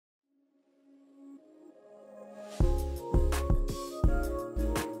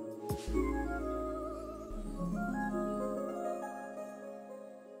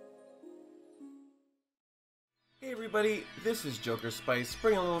everybody, this is jokersspice,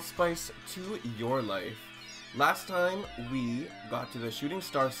 bringing a little spice to your life. Last time we got to the Shooting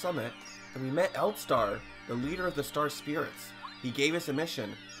Star Summit and we met Eldstar, the leader of the Star Spirits. He gave us a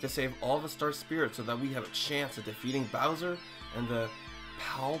mission to save all the Star Spirits so that we have a chance at defeating Bowser and the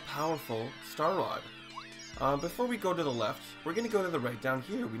powerful Star Rod. Before we go to the left, we're going to go to the right down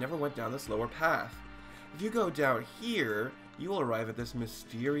here. We never went down this lower path. If you go down here, you will arrive at this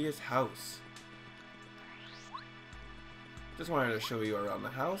mysterious house. Just wanted to show you around the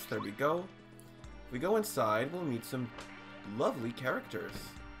house. There we go. If we go inside, we'll meet some lovely characters.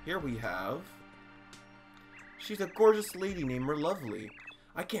 Here we have... She's a gorgeous lady named Merlovely.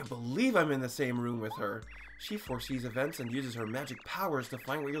 I can't believe I'm in the same room with her. She foresees events and uses her magic powers to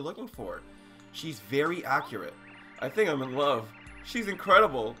find what you're looking for. She's very accurate. I think I'm in love. She's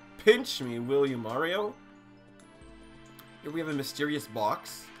incredible. Pinch me, will you, Mario? Here we have a mysterious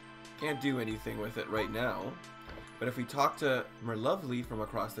box. Can't do anything with it right now. But if we talk to Merlovely from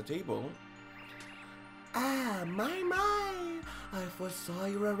across the table... Ah, my! I foresaw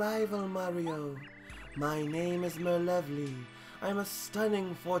your arrival, Mario. My name is Merlovely. I'm a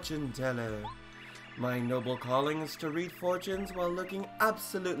stunning fortune teller. My noble calling is to read fortunes while looking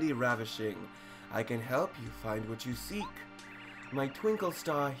absolutely ravishing. I can help you find what you seek. My twinkle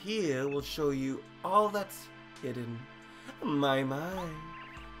star here will show you all that's hidden. My.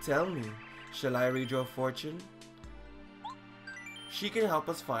 Tell me, shall I read your fortune? She can help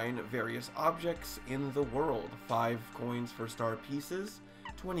us find various objects in the world. 5 coins for star pieces,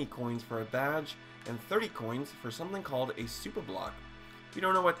 20 coins for a badge, and 30 coins for something called a super block. You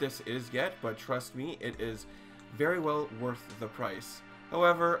don't know what this is yet, but trust me, it is very well worth the price.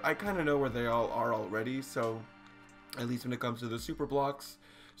 However, I kind of know where they all are already, so at least when it comes to the super blocks,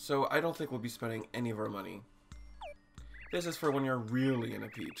 so I don't think we'll be spending any of our money. This is for when you're really in a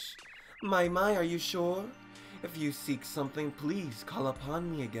peach. My, are you sure? If you seek something, please call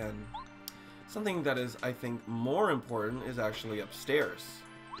upon me again. Something that is, I think, more important is actually upstairs.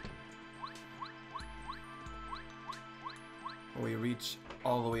 When we reach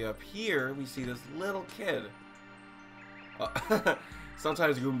all the way up here, we see this little kid.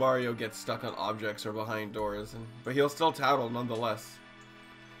 Sometimes Goombario gets stuck on objects or behind doors, but he'll still tattle nonetheless.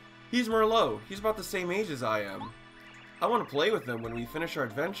 He's Merlot. He's about the same age as I am. I want to play with him when we finish our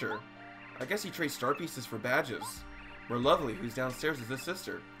adventure. I guess he trades star pieces for badges. Merlovely, who's downstairs, is his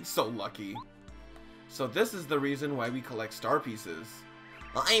sister. He's so lucky. So this is the reason why we collect star pieces.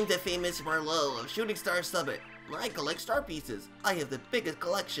 I'm the famous Merlot of Shooting Star Summit. I collect star pieces. I have the biggest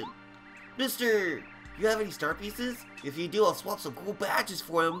collection. Mister, you have any star pieces? If you do, I'll swap some cool badges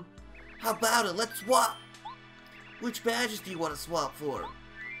for him. How about it? Let's swap. Which badges do you want to swap for?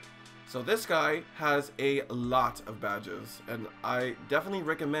 So this guy has a lot of badges, and I definitely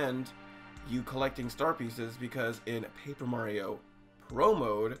recommend you collecting star pieces because in Paper Mario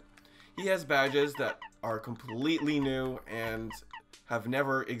Promode, he has badges that are completely new and have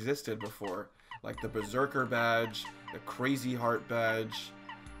never existed before, like the Berserker badge, the Crazy Heart badge,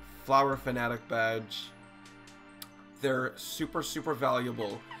 Flower Fanatic badge. They're super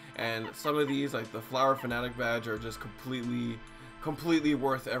valuable, and some of these, like the Flower Fanatic badge, are just completely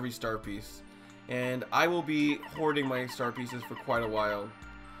worth every star piece. And I will be hoarding my star pieces for quite a while.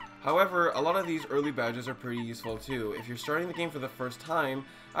 However, a lot of these early badges are pretty useful too. If you're starting the game for the first time,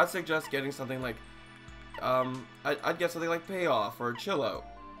 I'd suggest getting something like, I'd get something like Payoff or Chill Out.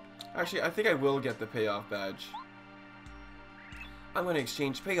 Actually, I think I will get the Payoff badge. I'm going to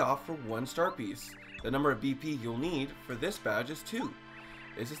exchange Payoff for 1 star piece. The number of BP you'll need for this badge is 2.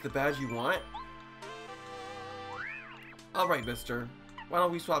 Is this the badge you want? Alright, mister. Why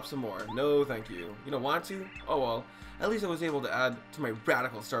don't we swap some more? No, thank you. You don't want to? Oh well. At least I was able to add to my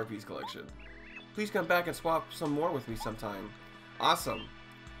radical star piece collection. Please come back and swap some more with me sometime. Awesome.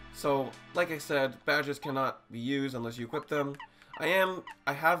 So, like I said, badges cannot be used unless you equip them. I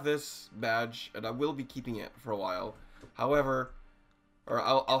have this badge, and I will be keeping it for a while. However,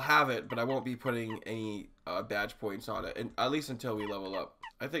 I'll have it, but I won't be putting any badge points on it, and at least until we level up.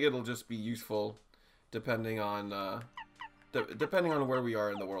 I think it'll just be useful depending on where we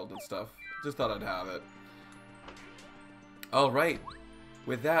are in the world and stuff. Just thought I'd have it. Alright,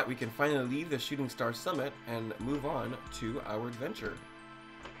 with that we can finally leave the Shooting Star Summit and move on to our adventure.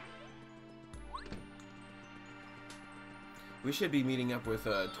 We should be meeting up with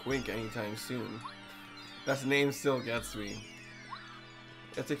Twink anytime soon. That name still gets me.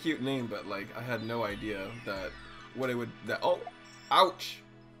 It's a cute name, but like I had no idea that oh, ouch!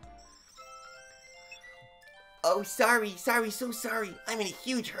 Oh, sorry, so sorry. I'm in a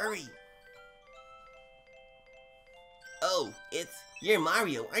huge hurry. Oh, you're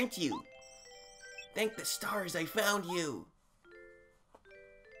Mario, aren't you? Thank the stars I found you.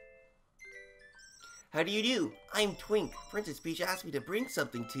 How do you do? I'm Twink. Princess Peach asked me to bring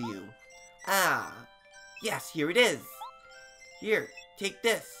something to you. Ah, yes, here it is. Here, take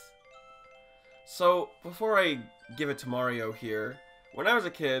this. So, before I give it to Mario here, when I was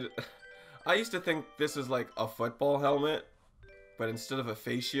a kid, I used to think this was like a football helmet, but instead of a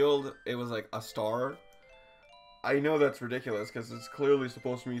face shield, it was like a star. I know that's ridiculous because it's clearly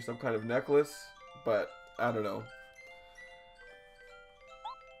supposed to be some kind of necklace, but I don't know.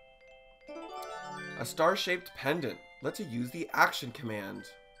 A star-shaped pendant lets you use the action command.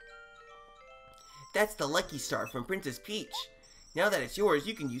 That's the lucky star from Princess Peach. Now that it's yours,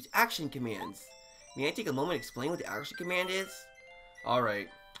 you can use action commands. May I take a moment to explain what the action command is? Alright,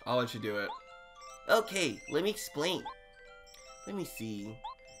 I'll let you do it. Okay, let me explain. Let me see.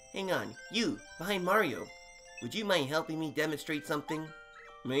 Hang on, you, behind Mario. Would you mind helping me demonstrate something?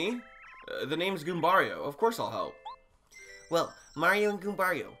 Me? The name's Goombario. Of course I'll help. Well, Mario and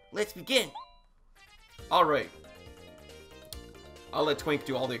Goombario, let's begin. Alright. I'll let Twink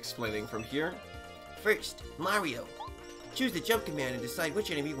do all the explaining from here. First, Mario. Choose the jump command and decide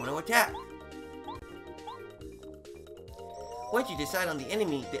which enemy you want to attack. Once you decide on the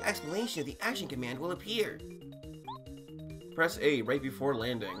enemy, the explanation of the action command will appear. Press A right before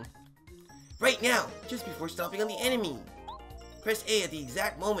landing. Right now, just before stomping on the enemy. Press A at the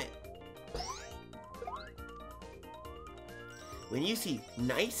exact moment. When you see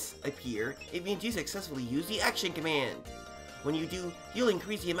nice appear, it means you successfully use the action command. When you do, you'll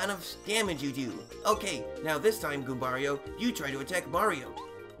increase the amount of damage you do. Okay, now this time, Goombario, you try to attack Mario.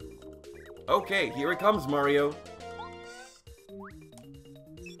 Okay, here it comes, Mario.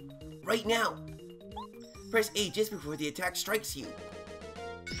 Right now. Press A just before the attack strikes you.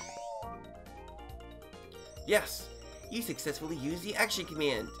 Yes. You successfully use the action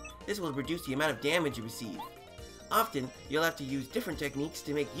command. This will reduce the amount of damage you receive. Often, you'll have to use different techniques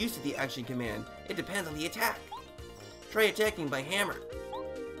to make use of the action command. It depends on the attack. Try attacking by hammer.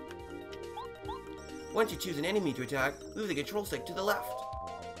 Once you choose an enemy to attack, move the control stick to the left.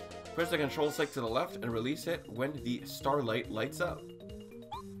 Press the control stick to the left and release it when the starlight lights up.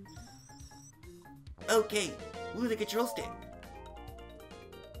 Okay, move the control stick.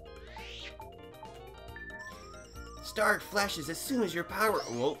 Star flashes as soon as your power...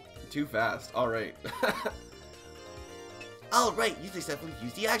 Whoa, too fast. Alright. Alright, you successfully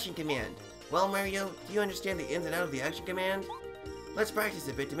use the action command. Well, Mario, do you understand the ins and outs of the action command? Let's practice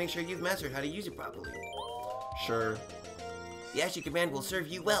a bit to make sure you've mastered how to use it properly. Sure. The action command will serve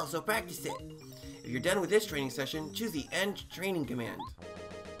you well, so practice it. If you're done with this training session, choose the end training command.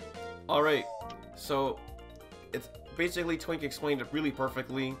 Alright, so it's basically Twink explained it really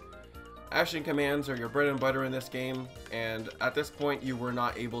perfectly. Action commands are your bread and butter in this game, and at this point you were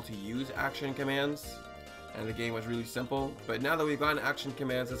not able to use action commands, and the game was really simple. But now that we've gotten action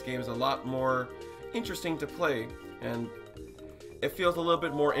commands, this game is a lot more interesting to play, and it feels a little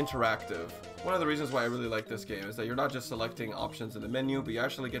bit more interactive. One of the reasons why I really like this game is that you're not just selecting options in the menu, but you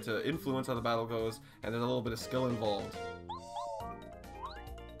actually get to influence how the battle goes, and there's a little bit of skill involved.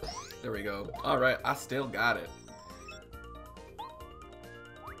 There we go. Alright, I still got it.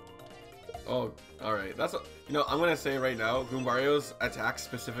 Oh, alright. That's what, you know, I'm gonna say right now, Goombario's attack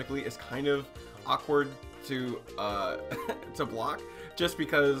specifically is kind of awkward to to block, just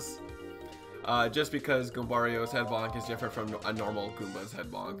because Goombario's head bonk is different from a normal Goomba's head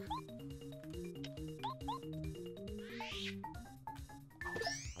bonk.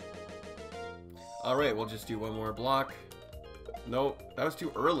 Alright, we'll just do one more block. Nope, that was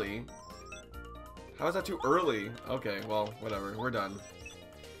too early. How is that too early? Okay, well, whatever, we're done.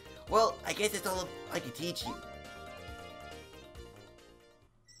 Well, I guess that's all I could teach you.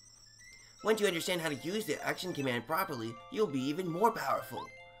 Once you understand how to use the action command properly, you'll be even more powerful.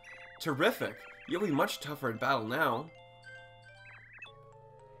 Terrific! You'll be much tougher in battle now.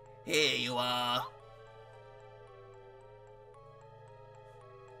 Here you are.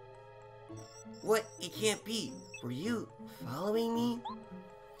 What? It can't be. Were you following me?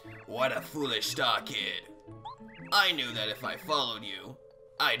 What a foolish star kid. I knew that if I followed you,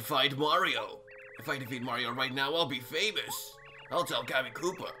 I'd find Mario. If I defeat Mario right now, I'll be famous. I'll tell Gabby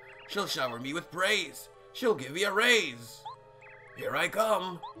Koopa. She'll shower me with praise. She'll give me a raise. Here I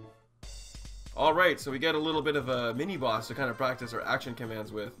come. Alright, so we get a little bit of a mini-boss to kind of practice our action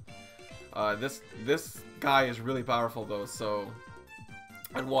commands with. This guy is really powerful though, so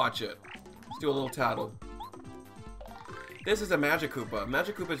I'd watch it. Let's do a little tattle. This is a Magic Koopa.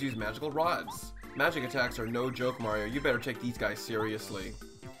 Magic Koopas use magical rods. Magic attacks are no joke, Mario. You better take these guys seriously.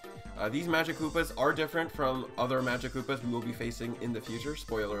 These Magic Koopas are different from other Magic Koopas we will be facing in the future.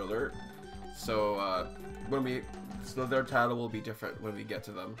 Spoiler alert. So so their title will be different when we get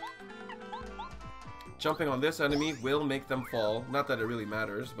to them. Jumping on this enemy will make them fall. Not that it really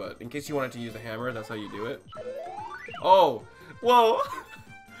matters, but in case you wanted to use a hammer, that's how you do it. Oh, whoa!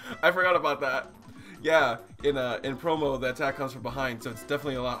 I forgot about that. Yeah, in promo, the attack comes from behind, so it's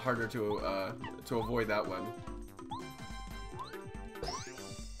definitely a lot harder to avoid that one.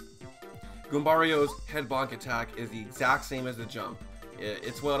 Goombario's head bonk attack is the exact same as the jump.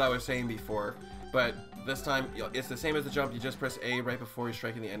 It's what I was saying before, but this time it's the same as the jump. You just press A right before you're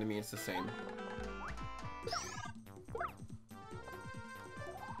striking the enemy. It's the same.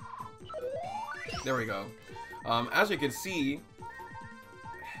 There we go. As you can see,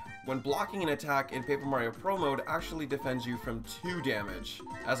 when blocking an attack in Paper Mario Pro Mode actually defends you from 2 damage,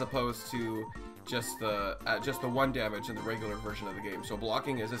 as opposed to just the 1 damage in the regular version of the game. So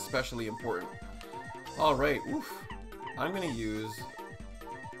blocking is especially important. Alright, oof. I'm gonna use...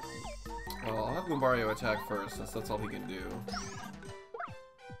 Well, I'll have Goombario attack first, since that's all he can do.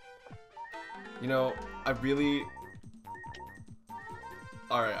 You know, I really...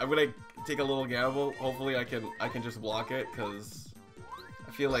 Alright, I'm gonna take a little gamble. Hopefully I can just block it, because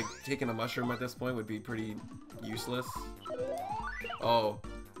I feel like taking a mushroom at this point would be pretty useless. Oh.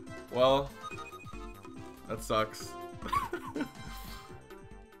 Well... That sucks.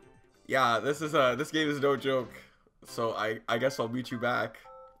 Yeah, this game is no joke. So I guess I'll meet you back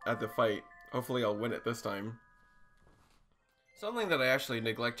at the fight. Hopefully I'll win it this time. Something that I actually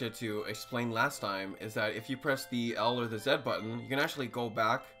neglected to explain last time is that if you press the L or the Z button, you can actually go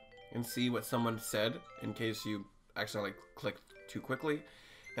back and see what someone said in case you accidentally clicked too quickly.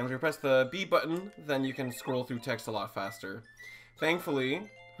 And if you press the B button, then you can scroll through text a lot faster. Thankfully,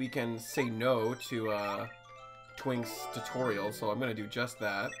 we can say no to Twink's tutorial, so I'm going to do just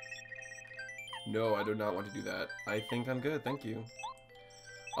that. No, I do not want to do that. I think I'm good, thank you.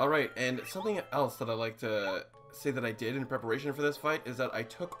 Alright, and something else that I'd like to say that I did in preparation for this fight is that I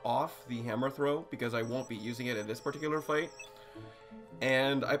took off the hammer throw because I won't be using it in this particular fight.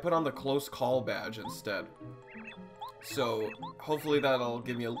 And I put on the close call badge instead. So hopefully that'll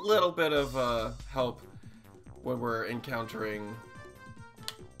give me a little bit of help when we're encountering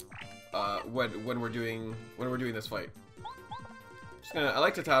when we're doing this fight. I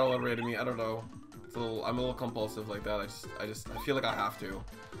like to tattle every enemy. I don't know. I'm a little compulsive like that. I feel like I have to.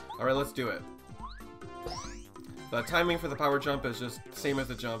 All right, let's do it. The timing for the power jump is just same as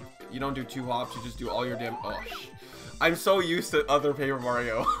the jump. You don't do 2 hops. You just do all your damn. Oh, I'm so used to other Paper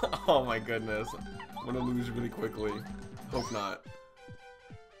Mario. Oh my goodness. I'm gonna lose really quickly. Hope not.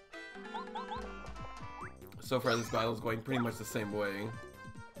 So far, this battle is going pretty much the same way.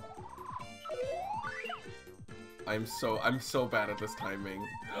 I'm so bad at this timing.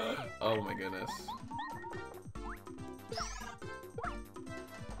 Oh my goodness.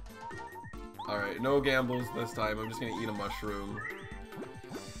 Alright, no gambles this time. I'm just gonna eat a mushroom.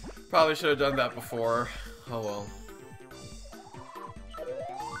 Probably should have done that before. Oh well.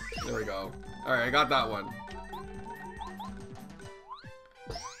 There we go. Alright, I got that one.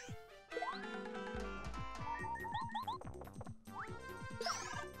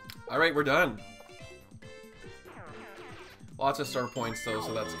 Alright, we're done. Lots of star points though,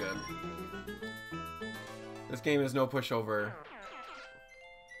 so that's good. This game is no pushover.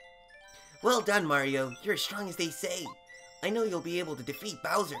 Well done, Mario. You're as strong as they say. I know you'll be able to defeat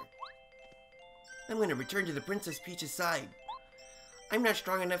Bowser. I'm going to return to the Princess Peach's side. I'm not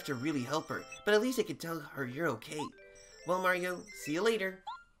strong enough to really help her, but at least I can tell her you're okay. Well, Mario, see you later.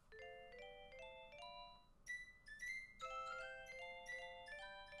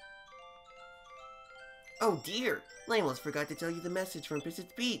 Oh dear, I almost forgot to tell you the message from Princess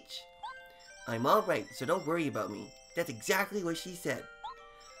Peach. I'm alright, so don't worry about me. That's exactly what she said.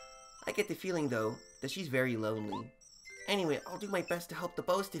 I get the feeling, though, that she's very lonely. Anyway, I'll do my best to help the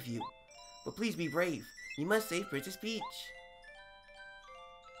both of you. But please be brave. You must save Princess Peach.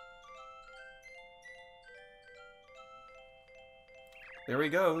 There he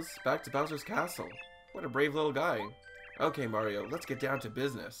goes, back to Bowser's castle. What a brave little guy. Okay, Mario, let's get down to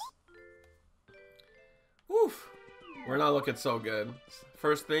business. Woof! We're not looking so good.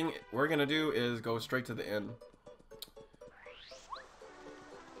 First thing we're gonna do is go straight to the inn.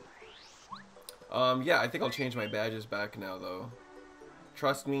 Yeah, I think I'll change my badges back now, though.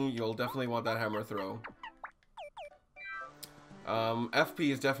 Trust me, you'll definitely want that hammer throw.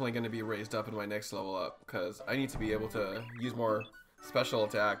 FP is definitely going to be raised up in my next level up, because I need to be able to use more special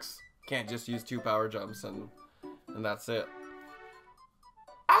attacks. Can't just use 2 power jumps and that's it.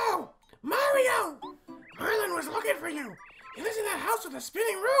 Oh! Mario! Merlin was looking for you. He lives in that house with a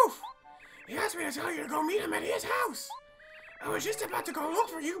spinning roof. He asked me to tell you to go meet him at his house. I was just about to go look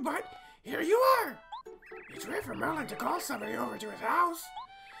for you, but here you are. It's rare for Merlin to call somebody over to his house.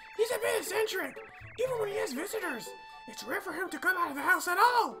 He's a bit eccentric, even when he has visitors. It's rare for him to come out of the house at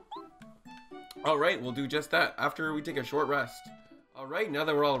all. Alright, we'll do just that after we take a short rest. Alright, now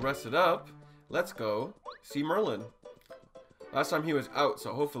that we're all rested up, let's go see Merlin. Last time he was out,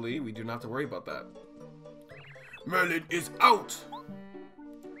 so hopefully we do not have to worry about that. Merlin is out.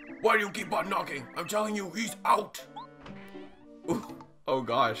 Why do you keep on knocking? I'm telling you, he's out. Ooh, oh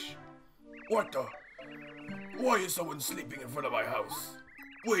gosh. What the? Why is someone sleeping in front of my house?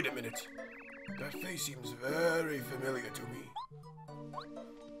 Wait a minute. That face seems very familiar to me.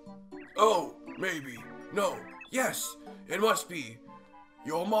 Oh, maybe. No. Yes, it must be.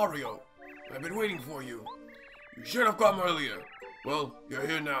 You're Mario. I've been waiting for you. You should have come earlier. Well, you're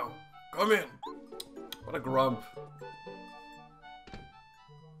here now. Come in. What a grump.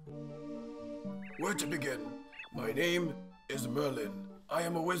 Where to begin? My name is Merlin. I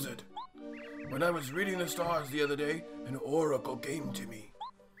am a wizard. When I was reading the stars the other day, an oracle came to me.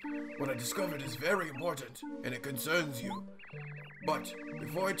 What I discovered is very important, and it concerns you. But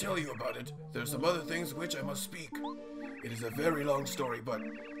before I tell you about it, there are some other things which I must speak. It is a very long story, but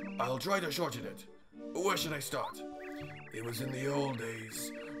I'll try to shorten it. Where should I start? It was in the old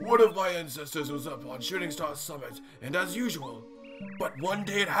days. One of my ancestors was up on Shooting Star Summit, and as usual, but one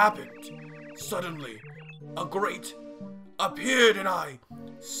day it happened. Suddenly, a great appeared and I,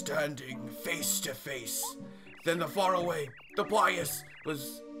 standing face to face. Then the far away, the pious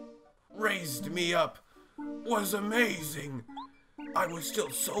was raised me up. Was amazing. I was still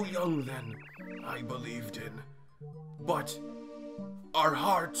so young then, I believed in. But our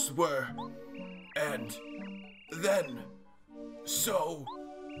hearts were, and then, so...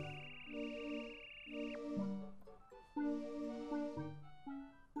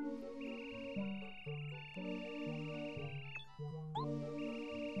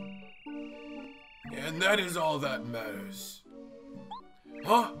 And that is all that matters.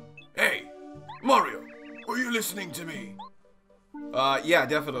 Huh? Hey, Mario, were you listening to me? Yeah,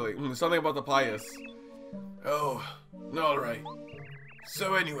 definitely. Something about the pious. Oh, alright.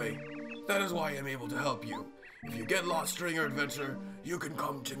 So anyway, that is why I'm able to help you. If you get lost during your adventure, you can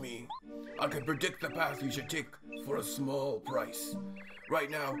come to me. I can predict the path you should take for a small price. Right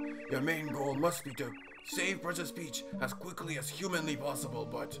now, your main goal must be to save Princess Peach as quickly as humanly possible,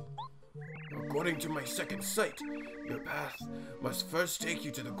 but... according to my second sight, your path must first take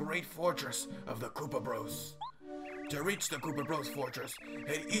you to the great fortress of the Koopa Bros. To reach the Koopa Bros fortress,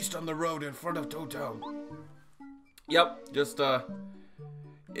 head east on the road in front of Toad Town. Yep, just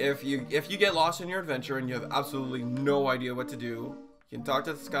if you get lost in your adventure and you have absolutely no idea what to do, you can talk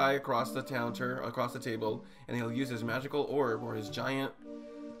to this guy across the across the table, and he'll use his magical orb or his giant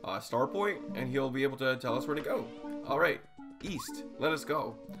star point, and he'll be able to tell us where to go. All right, east. Let us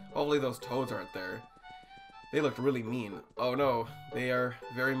go. Hopefully those toads aren't there. They looked really mean. Oh no, they are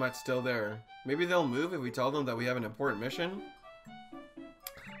very much still there. Maybe they'll move if we tell them that we have an important mission?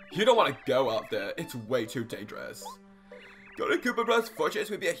 You don't want to go out there. It's way too dangerous. Going to Koopa Bros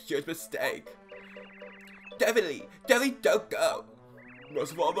Fortress would be a huge mistake. Definitely don't go.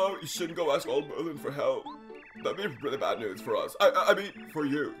 Most of all though, you shouldn't go ask old Merlin for help. That'd be really bad news for us. I mean, for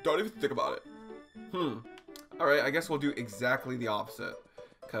you. Don't even think about it. Alright, I guess we'll do exactly the opposite.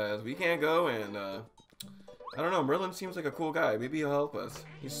 Because we can't go and, I don't know, Merlin seems like a cool guy. Maybe he'll help us.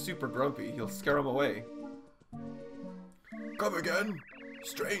 He's super grumpy. He'll scare him away. Come again?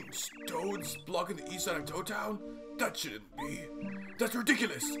 Strange toads blocking the east side of Toad Town? That shouldn't be. That's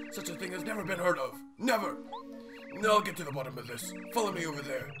ridiculous. Such a thing has never been heard of. Never. I'll get to the bottom of this. Follow me over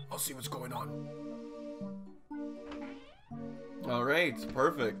there. I'll see what's going on. Alright,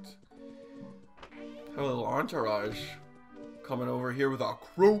 perfect. Have a little entourage coming over here with our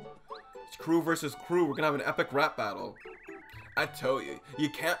crew. It's crew versus crew. We're gonna have an epic rap battle. I tell you, you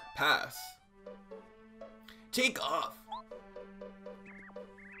can't pass. Take off.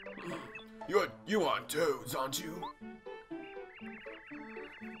 You want toads, aren't you?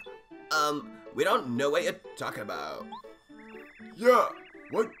 We don't know what you're talking about. Yeah,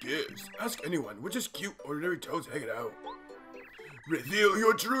 what gives? Ask anyone. We're just cute, ordinary toads hanging out. Reveal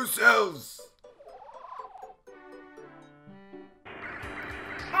your true selves!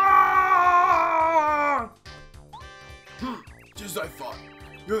 Ah! Just as I thought.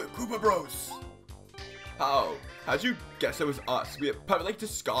 You're the Koopa Bros. How? How'd you guess it was us? We are perfectly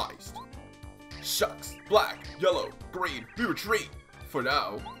disguised. Shucks. Black, yellow, green. We retreat. For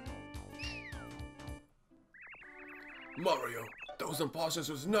now. Mario, those imposters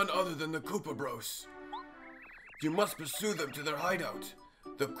was none other than the Koopa Bros. You must pursue them to their hideout,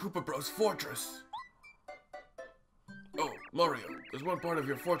 the Koopa Bros Fortress. Oh, Mario, there's one part of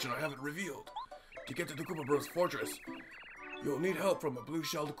your fortune I haven't revealed. To get to the Koopa Bros fortress, you'll need help from a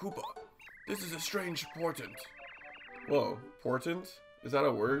blue-shelled Koopa. This is a strange portent. Whoa, portent? Is that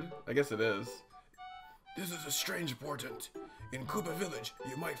a word? I guess it is. This is a strange portent. In Koopa Village,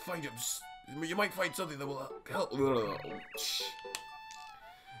 you might find something that will help.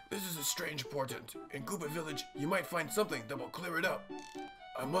 This is a strange portent. In Koopa Village, you might find something that will clear it up.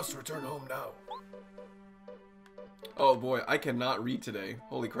 I must return home now. Oh boy, I cannot read today.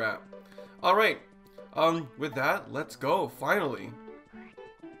 Holy crap. Alright, with that, let's go, finally.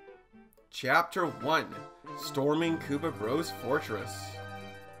 Chapter 1, Storming Koopa Bros Fortress.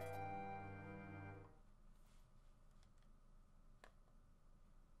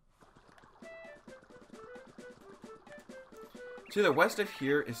 To the west of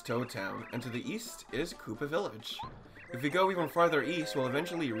here is Toad Town, and to the east is Koopa Village. If we go even farther east, we'll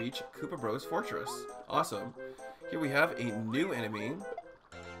eventually reach Koopa Bros Fortress. Awesome. Here we have a new enemy.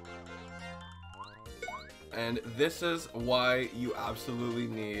 And this is why you absolutely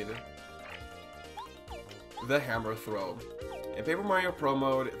need the hammer throw. In Paper Mario Pro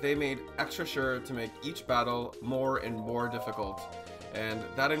Mode, they made extra sure to make each battle more and more difficult. And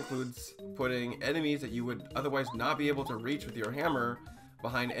that includes putting enemies that you would otherwise not be able to reach with your hammer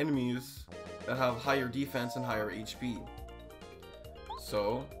behind enemies that have higher defense and higher HP.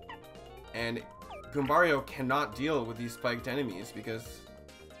 So, and Goombario cannot deal with these spiked enemies because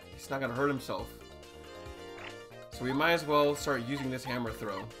he's not going to hurt himself. So we might as well start using this hammer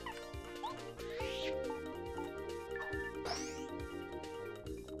throw.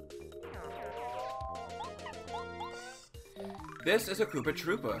 This is a Koopa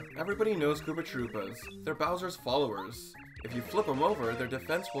Troopa. Everybody knows Koopa Troopas. They're Bowser's followers. If you flip them over, their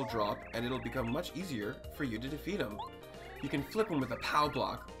defense will drop and it'll become much easier for you to defeat them. You can flip them with a POW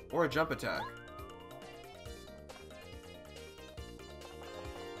block or a jump attack.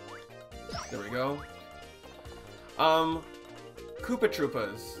 There we go. Koopa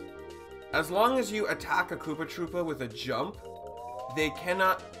Troopas. As long as you attack a Koopa Troopa with a jump, they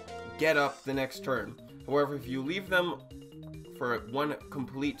cannot get up the next turn. However, if you leave them for one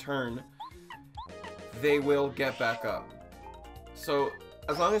complete turn, they will get back up. So,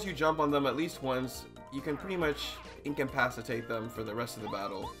 as long as you jump on them at least once, you can pretty much incapacitate them for the rest of the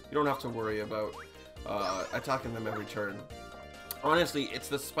battle. You don't have to worry about attacking them every turn. Honestly, it's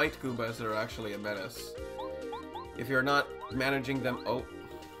the spiked Goombas that are actually a menace. If you're not managing them... Oh,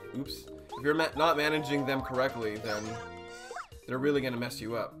 oops. If you're not managing them correctly, then they're really going to mess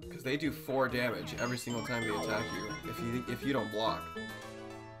you up. Because they do 4 damage every single time they attack you, if you don't block.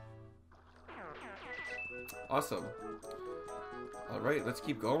 Awesome. Alright, let's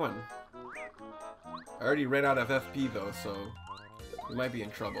keep going. I already ran out of FP though, so we might be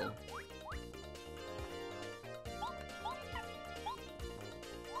in trouble.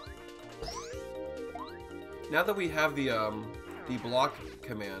 Now that we have the block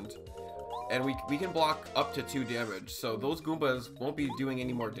command, and we can block up to 2 damage, so those Goombas won't be doing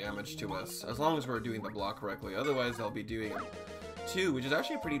any more damage to us, as long as we're doing the block correctly. Otherwise, they'll be doing 2, which is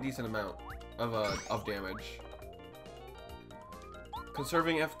actually a pretty decent amount of damage.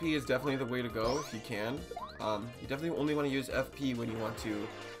 Conserving FP is definitely the way to go if you can. You definitely only want to use FP when you want to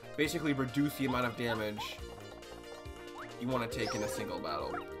basically reduce the amount of damage you want to take in a single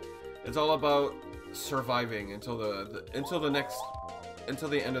battle. It's all about surviving until the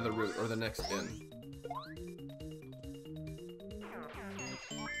end of the route or the next inn.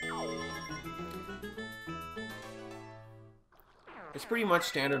 It's pretty much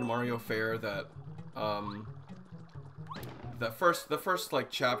standard Mario fare that the first like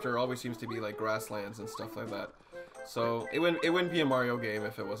chapter always seems to be like grasslands and stuff like that. So it wouldn't be a Mario game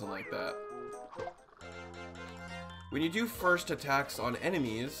if it wasn't like that. When you do first attacks on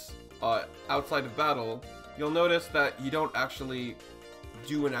enemies outside of battle, you'll notice that you don't actually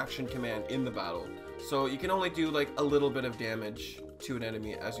do an action command in the battle. So you can only do like a little bit of damage to an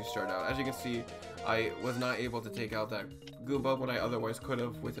enemy as you start out. As you can see, I was not able to take out that Goomba when I otherwise could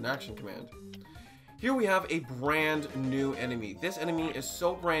have with an action command. Here we have a brand new enemy. This enemy is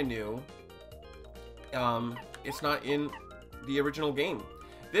so brand new, it's not in the original game.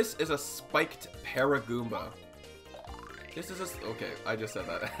 This is a spiked Paragoomba. Okay, I just said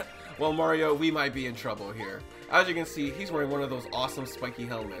that. Well, Mario, we might be in trouble here. As you can see, he's wearing one of those awesome spiky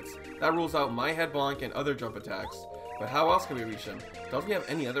helmets. That rules out my head bonk and other jump attacks. But how else can we reach him? Don't we have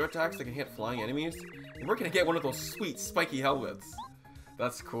any other attacks that can hit flying enemies? And we're gonna get one of those sweet spiky helmets.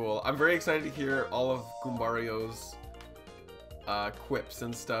 That's cool. I'm very excited to hear all of Goombario's quips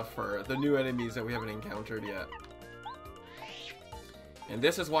and stuff for the new enemies that we haven't encountered yet. And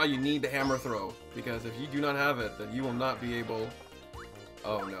this is why you need the hammer throw, because if you do not have it, then you will not be able...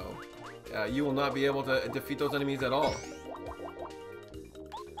 Oh no. You will not be able to defeat those enemies at all.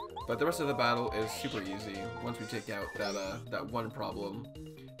 But the rest of the battle is super easy once we take out that one problem.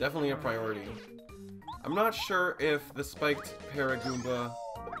 Definitely a priority. I'm not sure if the spiked Paragoomba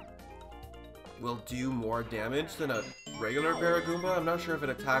will do more damage than a regular Paragoomba. I'm not sure if it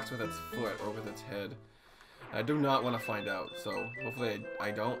attacks with its foot or with its head. I do not want to find out, so hopefully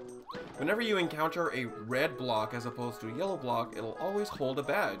I don't. Whenever you encounter a red block as opposed to a yellow block, it'll always hold a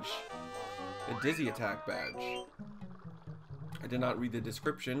badge. A Dizzy Attack badge. I did not read the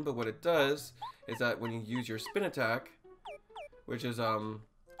description, but what it does is that when you use your spin attack, which is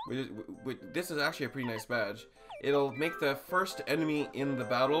this is actually a pretty nice badge, it'll make the first enemy in the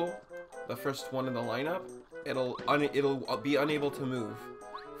battle, the first one in the lineup, it'll be unable to move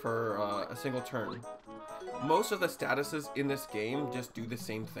for a single turn. Most of the statuses in this game just do the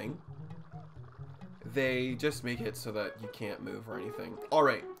same thing. They just make it so that you can't move or anything.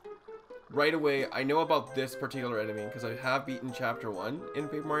 Alright. Right away, I know about this particular enemy because I have beaten Chapter 1 in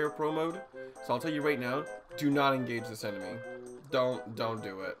Paper Mario Pro Mode. So I'll tell you right now, do not engage this enemy. Don't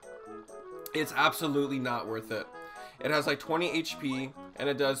do it. It's absolutely not worth it. It has like 20 HP and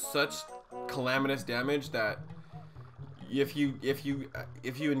it does such calamitous damage that if you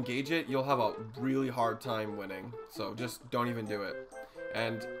engage it, you'll have a really hard time winning. So just don't even do it.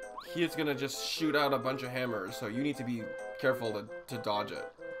 And he is gonna just shoot out a bunch of hammers, so you need to be careful to dodge it.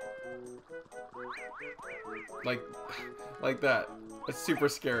 Like that. It's super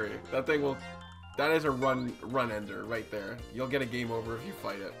scary. That thing will... That is a run ender right there. You'll get a game over if you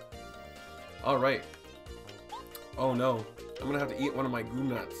fight it. Alright. Oh no. I'm gonna have to eat one of my Goom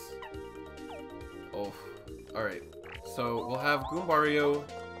Nuts. Oh. Alright. So we'll have Goombario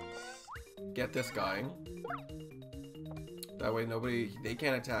get this guy. That way they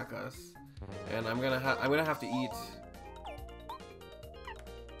can't attack us. And I'm gonna have to eat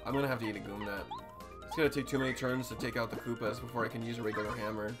a Goom Nut. It's gonna take too many turns to take out the Koopas before I can use a regular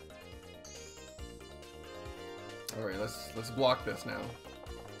hammer. Alright, let's block this now.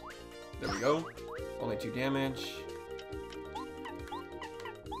 There we go. Only 2 damage.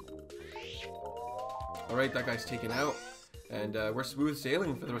 Alright, that guy's taken out. And we're smooth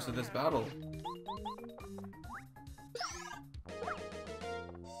sailing for the rest of this battle.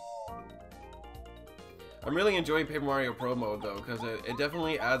 I'm really enjoying Paper Mario Pro Mode though, because it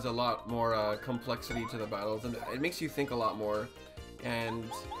definitely adds a lot more complexity to the battles, and it makes you think a lot more. And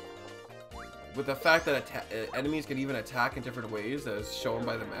with the fact that enemies can even attack in different ways, as shown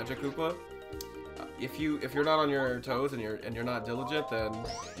by the Magic Koopa, if you're not on your toes and you're not diligent, then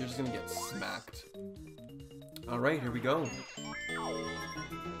you're just gonna get smacked. All right, here we go.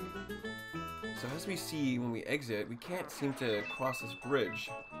 So as we see when we exit, we can't seem to cross this bridge.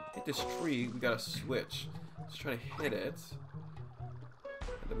 Hit this tree, we gotta switch. Let's try to hit it,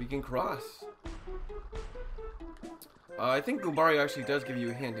 and then we can cross. I think Goombario actually does give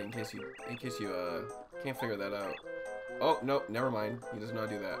you a hint in case you can't figure that out. Oh no, never mind. He does not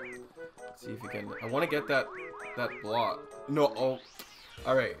do that. Let's see if he can. I want to get that block. No. Oh.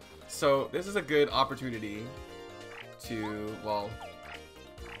 All right. So this is a good opportunity to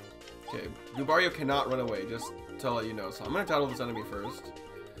okay. Goombario cannot run away. Just to let you know. So I'm gonna tattle this enemy first.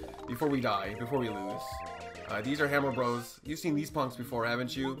 Before we die, before we lose. These are Hammer Bros. You've seen these punks before,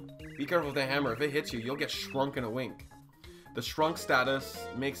 haven't you? Be careful with the hammer. If it hits you, you'll get shrunk in a wink. The shrunk status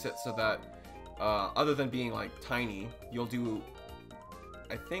makes it so that, other than being like tiny, you'll do,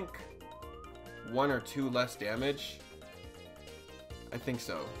 I think, 1 or 2 less damage. I think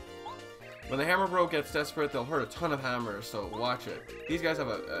so. When the Hammer Bro gets desperate, they'll hurt a ton of hammers, so watch it. These guys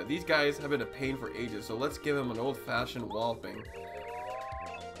have been a pain for ages, so let's give them an old-fashioned walloping.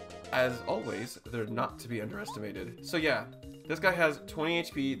 As always, they're not to be underestimated. So yeah, this guy has 20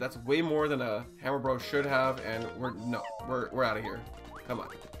 HP. That's way more than a Hammer Bro should have, and we're out of here. Come on.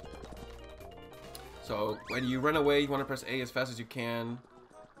 So when you run away, you want to press A as fast as you can.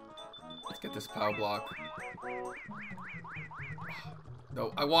 Let's get this POW block.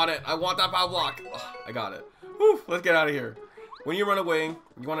 No, I want it. I want that POW block. Oh, I got it. Whew, let's get out of here. When you run away,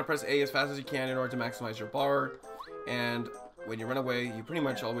 you want to press A as fast as you can in order to maximize your bar, and when you run away, you pretty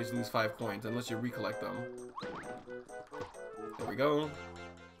much always lose 5 coins unless you recollect them. There we go.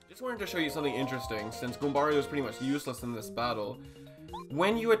 Just wanted to show you something interesting, since Goombario is pretty much useless in this battle.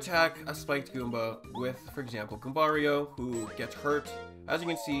 When you attack a spiked Goomba with, for example, Goombario, who gets hurt, as you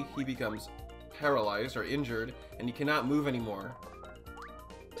can see, he becomes paralyzed or injured, and he cannot move anymore.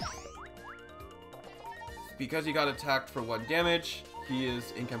 Because he got attacked for 1 damage, he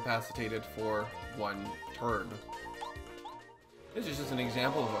is incapacitated for 1 turn. This is just an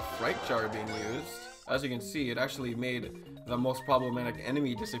example of a fright jar being used. As you can see, it actually made the most problematic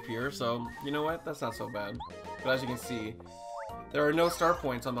enemy disappear, so you know what? That's not so bad. But as you can see, there are no star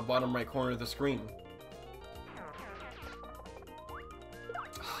points on the bottom right corner of the screen.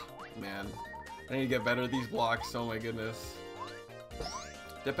 Man, I need to get better at these blocks, oh my goodness.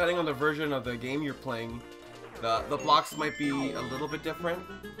 Depending on the version of the game you're playing, the blocks might be a little bit different,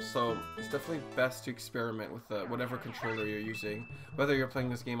 so it's definitely best to experiment with whatever controller you're using, whether you're playing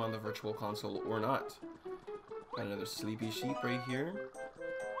this game on the virtual console or not. Got another sleepy sheep right here.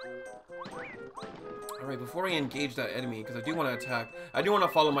 Alright, before I engage that enemy, because I do want to attack, I do want to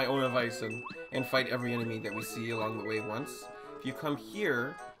follow my own advice and fight every enemy that we see along the way once. If you come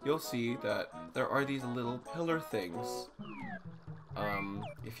here, you'll see that there are these little pillar things.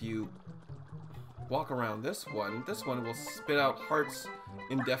 If you walk around this one will spit out hearts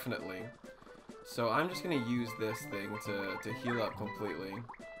indefinitely. So I'm just going to use this thing to heal up completely.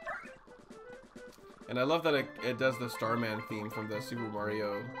 And I love that it does the Starman theme from the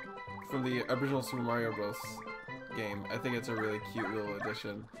original Super Mario Bros. Game. I think it's a really cute little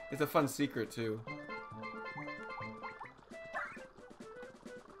addition. It's a fun secret too.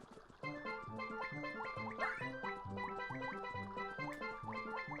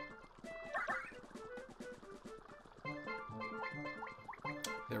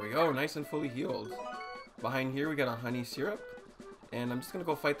 There we go, nice and fully healed. Behind here we got a honey syrup, and I'm just gonna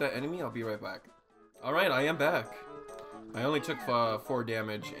go fight that enemy. I'll be right back. Alright, I am back. I only took 4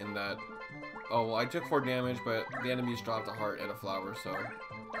 damage in that. Oh, well, I took 4 damage, but the enemies dropped a heart and a flower, so.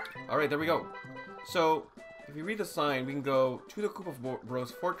 Alright, there we go. So, if you read the sign, we can go to the Koopa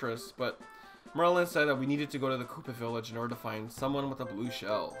Bros Fortress, but Merlin said that we needed to go to the Koopa Village in order to find someone with a blue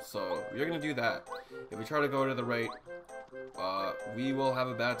shell. So, we're gonna do that. If we try to go to the right, we will have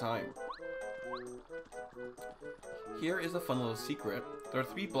a bad time. Here is a fun little secret. There are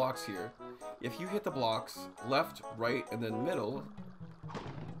 3 blocks here. If you hit the blocks left, right, and then middle,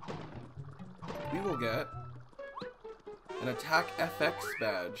 we will get an Attack FX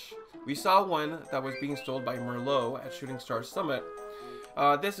badge. We saw one that was being sold by Merlot at Shooting Star Summit.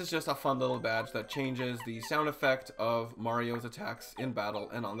 This is just a fun little badge that changes the sound effect of Mario's attacks in battle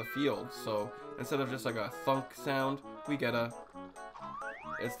and on the field. So instead of just like a thunk sound, we get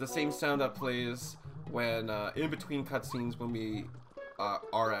it's the same sound that plays when in between cutscenes when we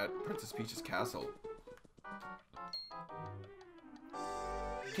are at Princess Peach's castle.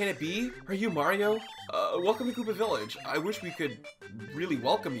 Can it be? Are you Mario? Welcome to Koopa Village. I wish we could really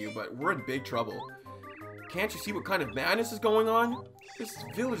welcome you, but we're in big trouble. Can't you see what kind of madness is going on? This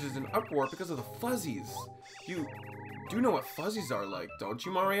village is in uproar because of the fuzzies. You do know what fuzzies are like, don't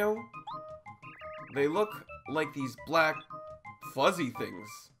you, Mario? They look like these black, fuzzy things.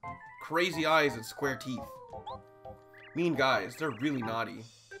 Crazy eyes and square teeth. Mean guys, they're really naughty.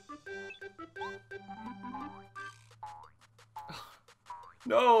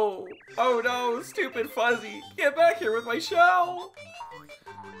 No! Oh no, stupid Fuzzy! Get back here with my shell!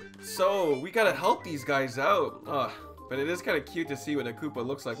 So, we gotta help these guys out. But it is kind of cute to see what a Koopa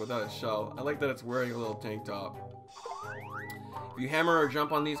looks like without a shell. I like that it's wearing a little tank top. If you hammer or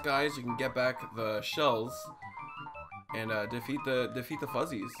jump on these guys, you can get back the shells and defeat the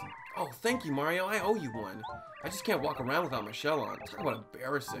Fuzzies. Oh, thank you, Mario. I owe you one. I just can't walk around without my shell on. Talk about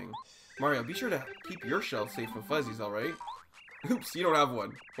embarrassing. Mario, be sure to keep your shell safe from Fuzzies, alright? Oops, you don't have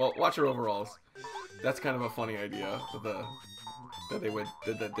one. Well, watch your overalls. That's kind of a funny idea. That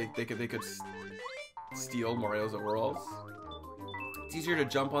they could steal Mario's overalls. It's easier to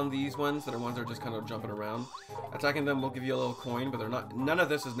jump on these ones that are just kind of jumping around. Attacking them will give you a little coin, but they're not. None of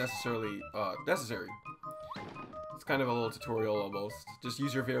this is necessarily necessary. It's kind of a little tutorial almost. Just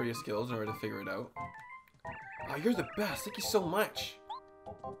use your various skills in order to figure it out. Oh, you're the best. Thank you so much.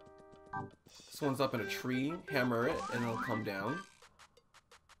 This one's up in a tree. Hammer it, and it'll come down.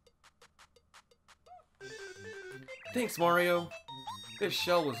 Thanks, Mario. This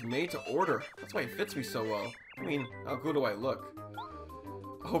shell was made to order. That's why it fits me so well. I mean, how good do I look?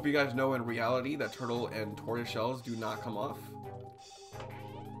 I hope you guys know in reality that turtle and tortoise shells do not come off.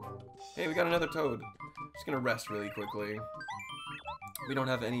 Hey, we got another toad. Just gonna rest really quickly. We don't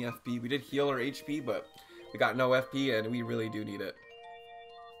have any FP. We did heal our HP, but we got no FP, and we really do need it.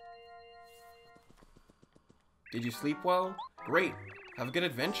 Did you sleep well? Great. Have a good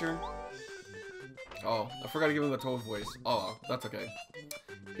adventure. Oh, I forgot to give him the toad voice. Oh, that's okay.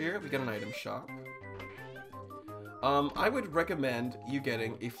 Here, we get an item shop. I would recommend you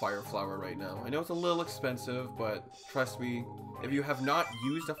getting a fire flower right now. I know it's a little expensive, but trust me, if you have not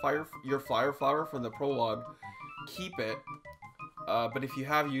used your fire flower from the prologue, keep it. But if you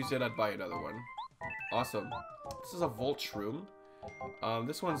have used it, I'd buy another one. Awesome. This is a Volt Shroom.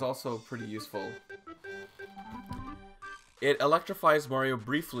 This one's also pretty useful. It electrifies Mario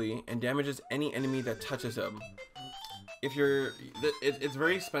briefly and damages any enemy that touches him. If you're... It's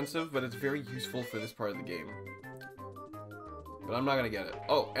very expensive, but it's very useful for this part of the game. But I'm not gonna get it.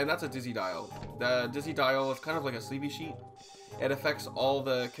 Oh, and that's a Dizzy Dial. The Dizzy Dial is kind of like a sleepy sheet. It affects all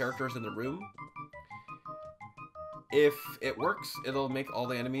the characters in the room. If it works, it'll make all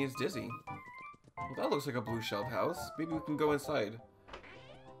the enemies dizzy. Well, that looks like a blue-shelled house. Maybe we can go inside.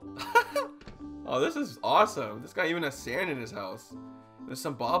 Oh, this is awesome. This guy even has sand in his house. There's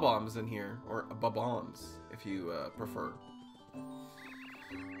some bob-ombs in here. Or bob-ombs, if you prefer.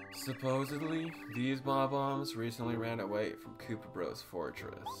 Supposedly, these bob-ombs recently ran away from Koopa Bros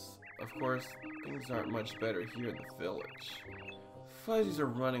Fortress. Of course, things aren't much better here in the village. Fuzzies are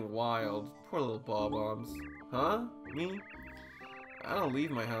running wild. Poor little bob-ombs. Huh? Me? I don't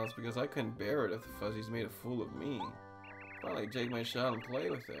leave my house because I couldn't bear it if the Fuzzies made a fool of me. Probably take my shell and play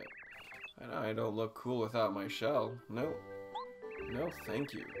with it. I know I don't look cool without my shell. Nope. No,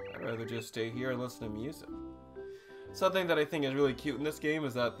 thank you. I'd rather just stay here and listen to music. Something that I think is really cute in this game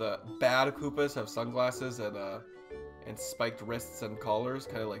is that the bad Koopas have sunglasses and spiked wrists and collars,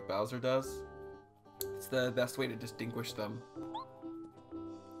 kind of like Bowser does. It's the best way to distinguish them.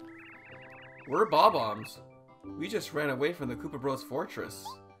 We're bob-ombs. We just ran away from the Koopa Bros Fortress.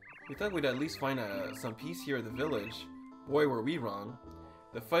 We thought we'd at least find some peace here in the village. Boy, were we wrong.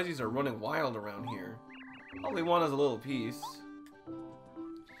 The Fuzzies are running wild around here. All they want is a little peace.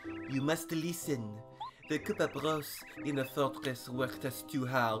 You must listen. The Koopa Bros in the fortress worked us too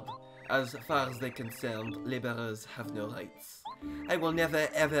hard. As far as they're concerned, laborers have no rights. I will never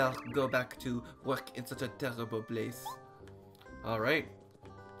ever go back to work in such a terrible place. Alright.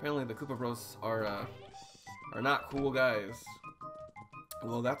 Apparently the Koopa Bros are not cool guys.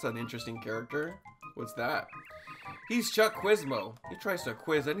 Well, that's an interesting character. What's that? He's Chuck Quizmo. He tries to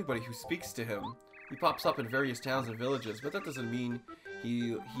quiz anybody who speaks to him. He pops up in various towns and villages, but that doesn't mean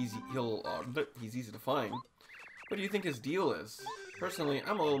he's easy to find. What do you think his deal is? Personally,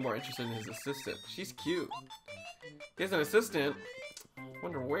 I'm a little more interested in his assistant. She's cute. He has an assistant.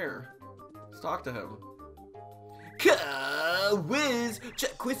 Wonder where. Let's talk to him. Whiz!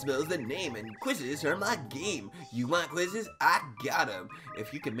 Chuck Quizmo's the name, and quizzes are my game. You want quizzes? I got 'em.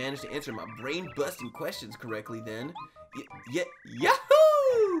 If you can manage to answer my brain-busting questions correctly, then...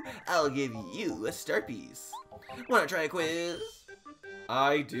 Yahoo! I'll give you a star piece. Wanna try a quiz?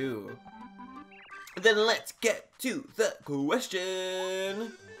 I do. Then let's get to the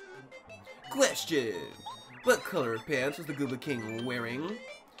question. Question. What color of pants was the Goomba King wearing?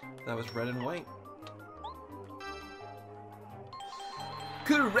 That was red and white.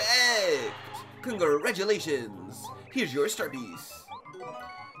 Correct! Congratulations! Here's your star piece.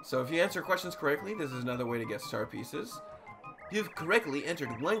 So if you answer questions correctly, this is another way to get star pieces. You've correctly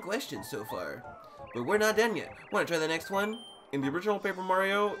answered one question so far, but we're not done yet. Want to try the next one? In the original Paper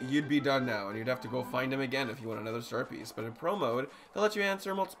Mario, you'd be done now, and you'd have to go find him again if you want another star piece. But in Pro Mode, they'll let you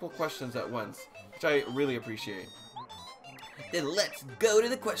answer multiple questions at once, which I really appreciate. Then let's go to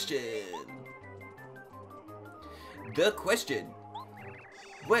the question. The question.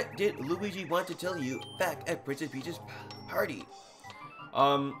 What did Luigi want to tell you back at Princess Peach's party?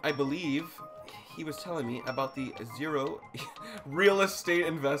 I believe he was telling me about the Zero real estate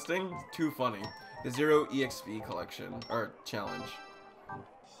investing. Too funny. The Zero EXP collection, or challenge.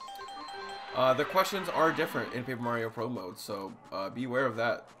 The questions are different in Paper Mario Pro Mode, so be aware of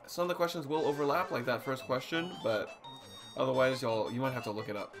that. Some of the questions will overlap, like that first question, but otherwise you might have to look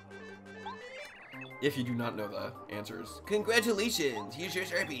it up if you do not know the answers. Congratulations! Here's your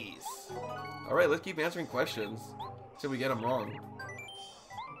star piece. Alright, let's keep answering questions till we get them wrong.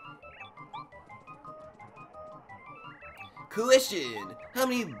 Question! How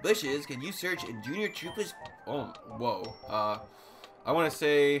many bushes can you search in Junior Troopa's... Oh, whoa. I want to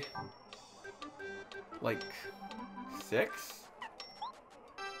say... like... 6?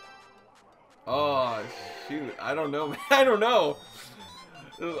 Oh, shoot. I don't know, man. I don't know.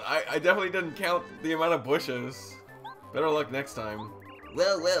 I definitely didn't count the amount of bushes. Better luck next time.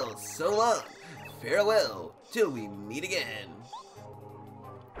 Well, well, so long. Farewell, till we meet again.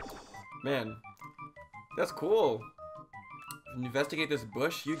 Man, that's cool. If you investigate this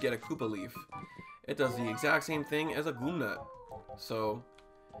bush, you get a Koopa leaf. It does the exact same thing as a Goom Nut. So,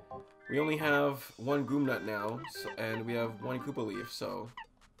 we only have one Goom Nut now, and we have one Koopa leaf, so...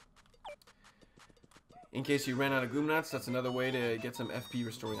 in case you ran out of Goom Nuts, that's another way to get some FP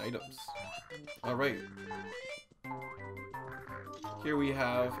restoring items. Alright. Here we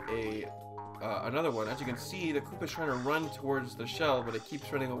have another one. As you can see, the Koopa's trying to run towards the shell, but it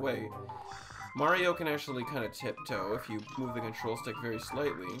keeps running away. Mario can actually kind of tiptoe if you move the control stick very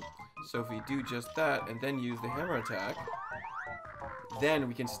slightly. So if we do just that and then use the hammer attack, then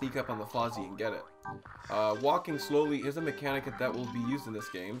we can sneak up on the Fozzie and get it. Walking slowly is a mechanic that will be used in this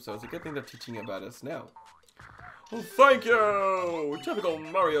game, so it's a good thing they're teaching about us now. Oh, thank you! Typical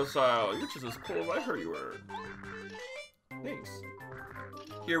Mario style. You're just as cool as I heard you were. Thanks.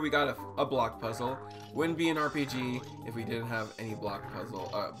 Here we got a block puzzle. Wouldn't be an RPG if we didn't have any block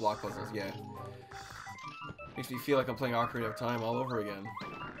puzzles, yeah. Makes me feel like I'm playing Ocarina of Time all over again.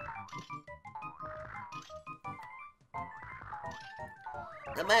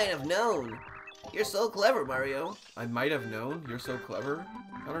 I might have known. You're so clever, Mario. I might have known. You're so clever.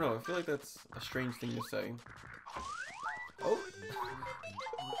 I don't know. I feel like that's a strange thing to say. Oh.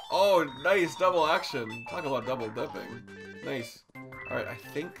 Oh, nice. Double action. Talk about double dipping. Nice. Alright, I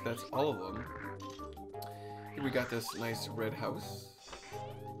think that's all of them. Here we got this nice red house.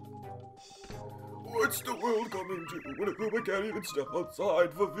 What's the world coming to when a Koopa can't even step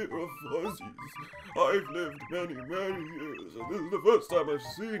outside for fear of fuzzies? I've lived many, many years, and this is the first time I've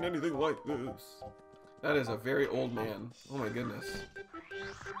seen anything like this. That is a very old man. Oh my goodness.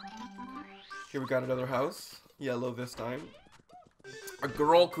 Here we got another house. Yellow this time. A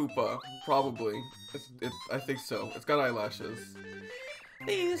girl Koopa, probably. I think so. It's got eyelashes.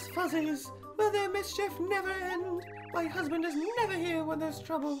 These fuzzies, will their mischief never end? My husband is never here when there's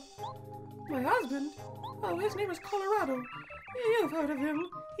trouble. My husband? Oh, his name is Colorado. You've heard of him.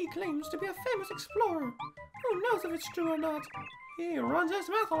 He claims to be a famous explorer. Who knows if it's true or not? He runs his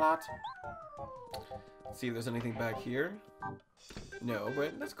mouth a lot. Let's see if there's anything back here. No,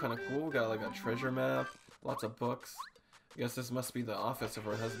 but that's kind of cool. We got like a treasure map, lots of books. I guess this must be the office of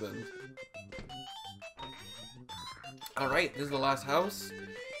her husband. Alright, this is the last house.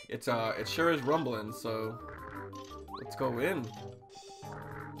 It sure is rumbling, so let's go in.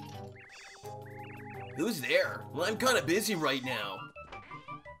 Who's there? Well, I'm kind of busy right now.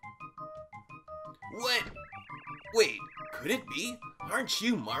 What? Wait, could it be? Aren't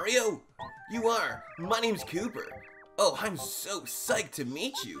you Mario? You are. My name's Cooper. Oh, I'm so psyched to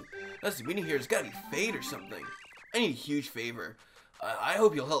meet you. This meeting here has got to be fate or something. I need a huge favor. I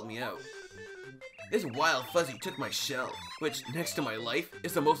hope you'll help me out. This wild fuzzy took my shell, which, next to my life,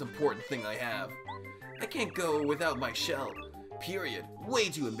 is the most important thing I have. I can't go without my shell. Period. Way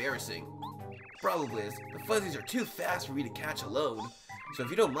too embarrassing. Problem is, the fuzzies are too fast for me to catch alone. So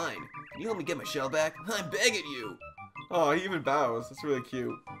if you don't mind, can you help me get my shell back? I'm begging you. Oh, he even bows. That's really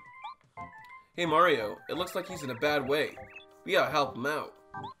cute. Hey Mario, it looks like he's in a bad way. We gotta help him out.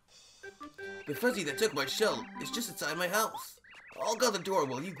 The fuzzy that took my shell is just inside my house. I'll guard the door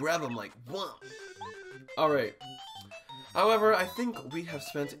while you grab him like whomp. Alright. However, I think we have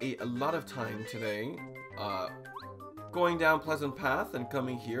spent a lot of time today going down Pleasant Path and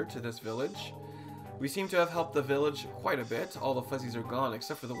coming here to this village. We seem to have helped the village quite a bit. All the fuzzies are gone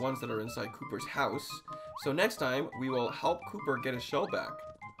except for the ones that are inside Cooper's house. So next time, we will help Cooper get his shell back.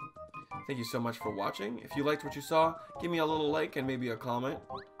 Thank you so much for watching. If you liked what you saw, give me a little like and maybe a comment.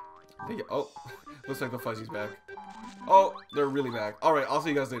 Thank you. Oh, looks like the fuzzy's back. Oh, they're really back. Alright, I'll see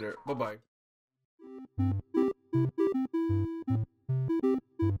you guys later. Bye-bye.